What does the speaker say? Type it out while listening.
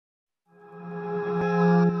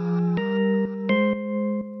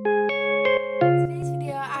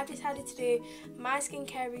my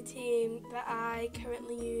skincare routine that I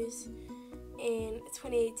currently use in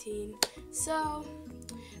 2018. So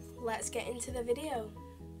let's get into the video.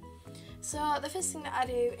 So the first thing that I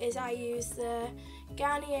do is I use the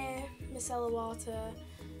Garnier micellar water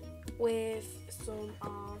with some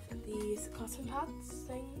of these cotton pads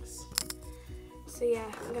things. So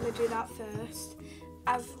yeah, I'm going to do that first.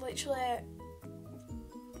 I've literally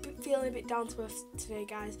been feeling a bit down to earth today,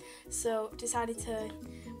 guys, so decided to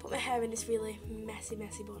put my hair in this really messy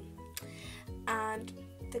bun, and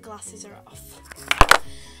the glasses are off.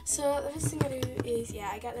 So the first thing I do is,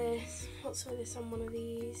 I get this, what's this on one of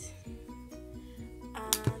these,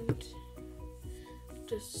 and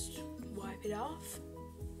just wipe it off.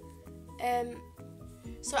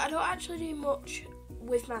 So I don't actually do much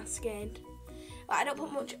with my skin. I don't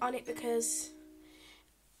put much on it because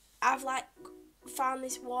I've found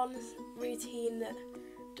this one routine that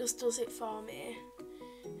just does it for me,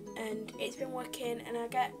 and it's been working, and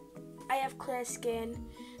I have clear skin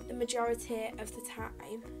the majority of the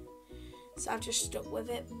time, so I've just stuck with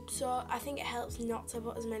it. So I think it helps not to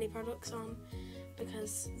put as many products on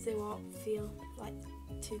because they won't feel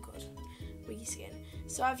too good with your skin.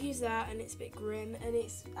 So I've used that, and it's a bit grim, and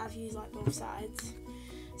I've used both sides.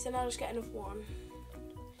 So now I'll just get enough one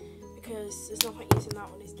because there's no point using that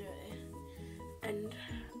one, it's dirty. And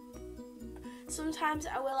sometimes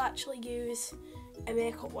I will actually use a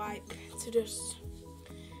makeup wipe to just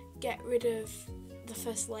get rid of the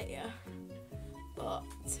first layer, but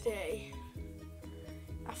today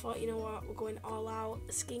I thought, you know what, we're going all out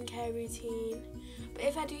skincare routine. But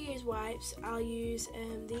if I do use wipes, I'll use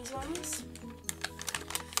these ones.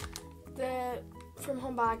 They're from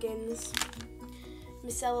Home Bargains,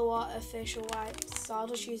 micellar water facial wipes, so I'll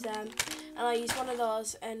just use them, and I'll use one of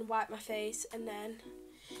those and wipe my face, and then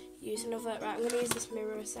use another. Right, I'm going to use this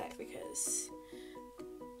mirror a sec because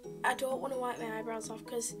I don't want to wipe my eyebrows off,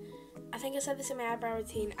 because I think I said this in my eyebrow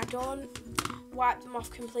routine, I don't wipe them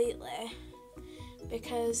off completely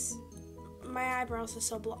because my eyebrows are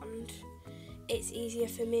so blonde. It's easier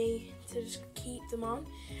for me to just keep them on,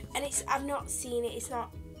 and I've not seen it, it's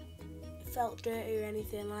not felt dirty or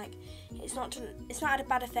anything, it's not had a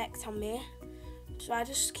bad effect on me, so I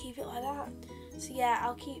just keep it like that. So yeah,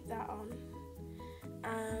 I'll keep that on,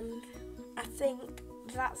 and I think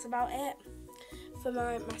that's about it for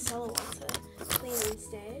my micellar water cleaning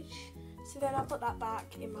stage. So then I'll put that back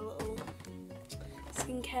in my little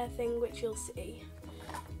skincare thing, which you'll see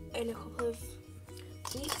in a couple of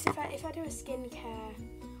weeks. If I do a skincare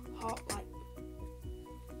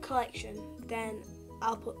collection, then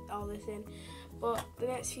I'll put all this in, but the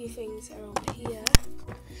next few things are over here.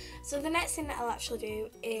 So the next thing that I'll actually do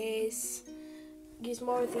is use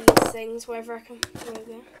more of these things wherever I can.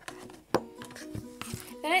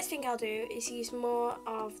 The next thing I'll do is use more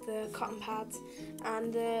of the cotton pads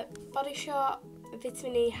and the Body Shop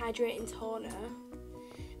Vitamin E Hydrating Toner.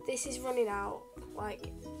 This is running out,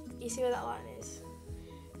 you see where that line is?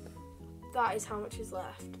 That is how much is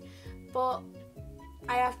left, but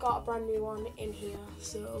I have got a brand new one in here,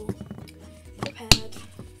 so prepared.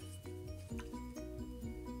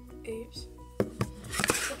 Oops.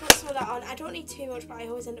 So put some of that on. I don't need too much, but I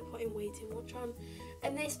always end up putting way too much on.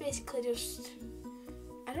 And this basically just,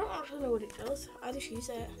 I don't actually know what it does. I just use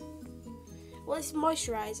it. Well, it's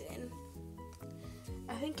moisturising.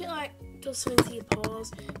 I think it does something to your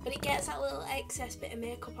pores, but it gets that little excess bit of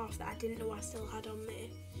makeup off that I didn't know I still had on me,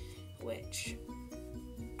 which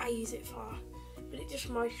I use it for. But it just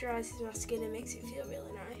moisturises my skin and makes it feel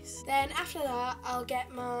really nice. Then after that, I'll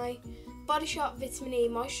get my Body Shop Vitamin E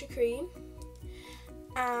Moisture Cream,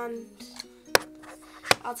 and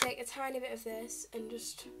I'll take a tiny bit of this and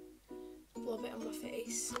just blob it on my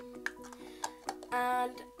face.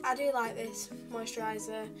 And I do like this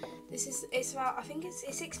moisturiser. It's about, I think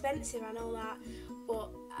it's expensive, I know that, but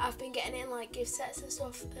I've been getting it in gift sets and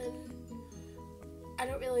stuff, and I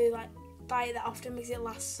don't really buy it that often because it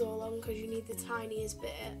lasts so long because you need the tiniest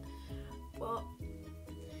bit. But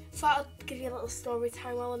I thought I'd give you a little story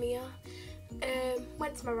time while I'm here.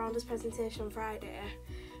 Went to my Rounders presentation on Friday,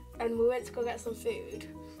 and we went to go get some food,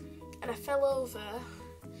 and I fell over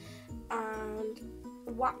and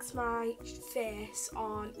whacked my face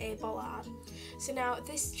on a bollard. So now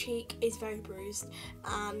this cheek is very bruised,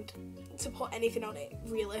 and to put anything on it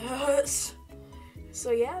really hurts.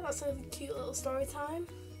 So yeah, that's a cute little story time.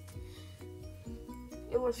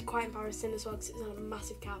 It was quite embarrassing as well because it was on a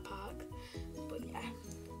massive car park, but yeah.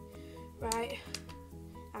 Right,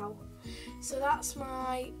 ow. So that's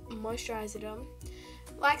my moisturiser done.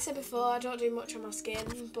 Like I said before, I don't do much on my skin,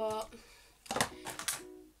 but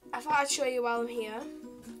I thought I'd show you while I'm here.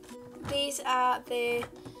 These are the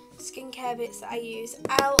skincare bits that I use.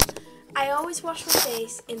 I always wash my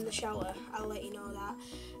face in the shower, I'll let you know that.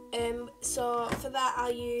 So for that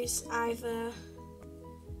I'll use either,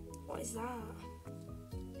 what is that?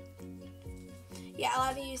 Yeah,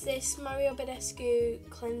 I'll either use this Mario Badescu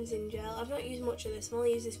cleansing gel. I've not used much of this, I've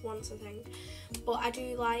only used this once I think. But I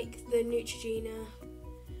do like the Neutrogena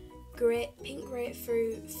pink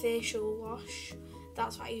grapefruit facial wash.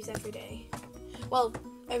 That's what I use every day. Well,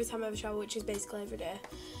 every time I have a shower, which is basically every day.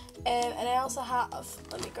 And I also have,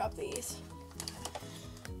 let me grab these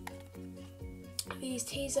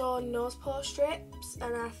T-Zone nose pore strips,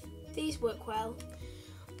 and these work well.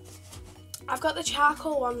 I've got the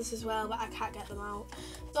charcoal ones as well, but I can't get them out.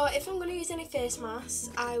 So if I'm going to use any face masks,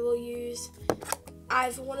 I will use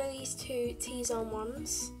either one of these two T-Zone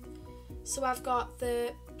ones. So I've got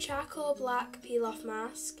the charcoal black peel off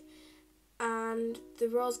mask and the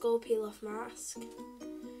rose gold peel off mask.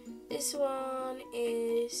 This one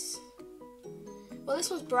is, well, this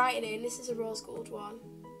one's brightening, this is a rose gold one.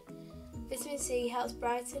 Vitamin C helps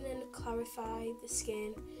brighten and clarify the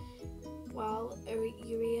skin, while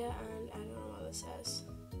urea and I don't know what this says.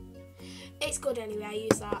 It's good anyway, I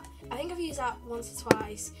use that. I think I've used that once or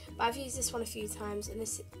twice, but I've used this one a few times, and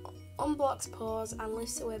this unblocks pores and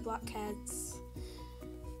lifts away blackheads.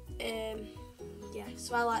 Yeah,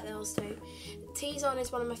 so I like those too. T-Zone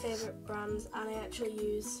is one of my favourite brands, and I actually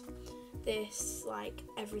use this like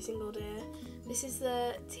every single day. This is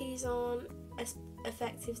the T-Zone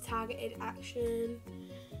Effective Targeted Action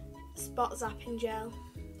Spot Zapping Gel.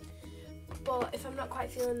 But if I'm not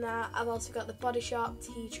quite feeling that, I've also got the Body Shop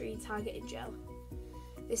Tea Tree Targeted Gel.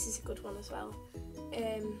 This is a good one as well.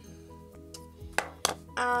 And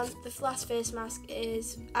the last face mask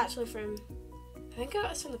is actually from, I think I got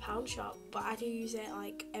this from the Pound Shop, but I do use it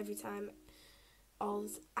like every time.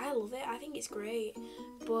 I love it, I think it's great.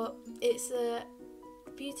 But it's the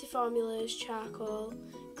Beauty Formulas Charcoal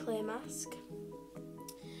Clay Mask.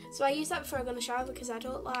 So I use that before I go in the shower because I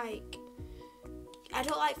don't like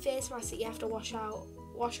face masks that you have to wash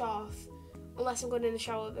off unless I'm going in the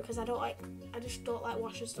shower, because I just don't like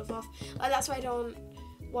washing stuff off. Like, that's why I don't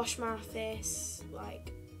wash my face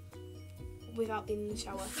like without being in the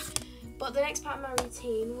shower. But the next part of my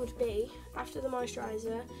routine would be, after the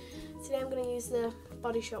moisturiser, today I'm going to use the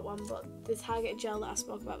Body Shop one, but the targeted gel that I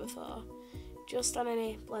spoke about before, just on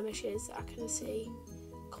any blemishes that I can see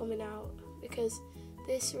coming out, because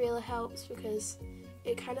this really helps, because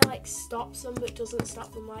it kind of like stops them but doesn't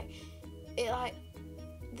stop them. Like,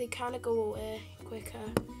 they kind of go away quicker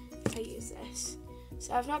if I use this.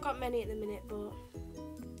 So I've not got many at the minute, but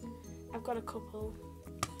I've got a couple.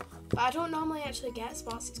 But I don't normally actually get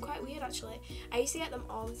spots. It's quite weird actually. I used to get them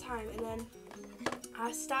all the time, and then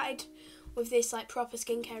I started with this like proper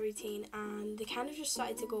skincare routine, and they kind of just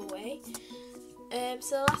started to go away.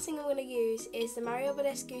 So the last thing I'm going to use is the Mario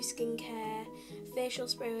Badescu Skincare Facial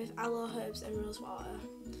Spray with Aloe Herbs and Rose Water.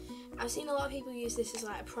 I've seen a lot of people use this as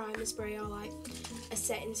like a primer spray or like a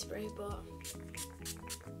setting spray, but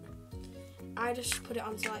I just put it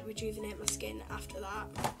on to like rejuvenate my skin after that.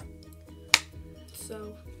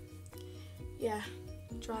 So yeah,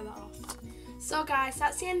 try that off. So guys,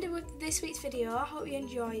 that's the end of this week's video. I hope you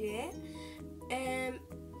enjoyed it.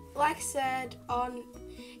 Like I said,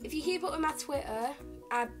 if you keep up with my Twitter,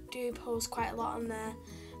 I do post quite a lot on there,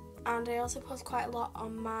 and I also post quite a lot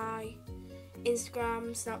on my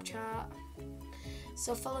Instagram, Snapchat.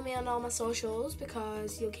 So follow me on all my socials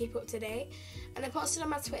because you'll keep up to date. And I posted on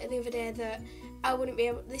my Twitter the other day that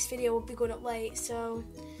this video would be going up late, so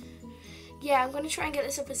yeah, I'm going to try and get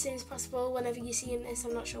this up as soon as possible. Whenever you're seeing this,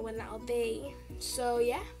 I'm not sure when that'll be. So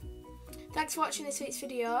yeah, thanks for watching this week's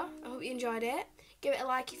video. I hope you enjoyed it. Give it a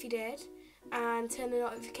like if you did, and turn the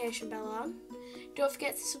notification bell on. Don't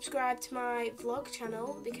forget to subscribe to my vlog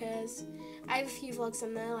channel, because I have a few vlogs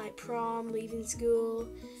on there, like prom, leaving school,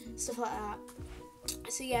 stuff like that.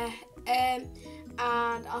 So yeah, and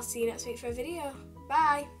I'll see you next week for a video.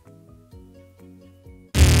 Bye!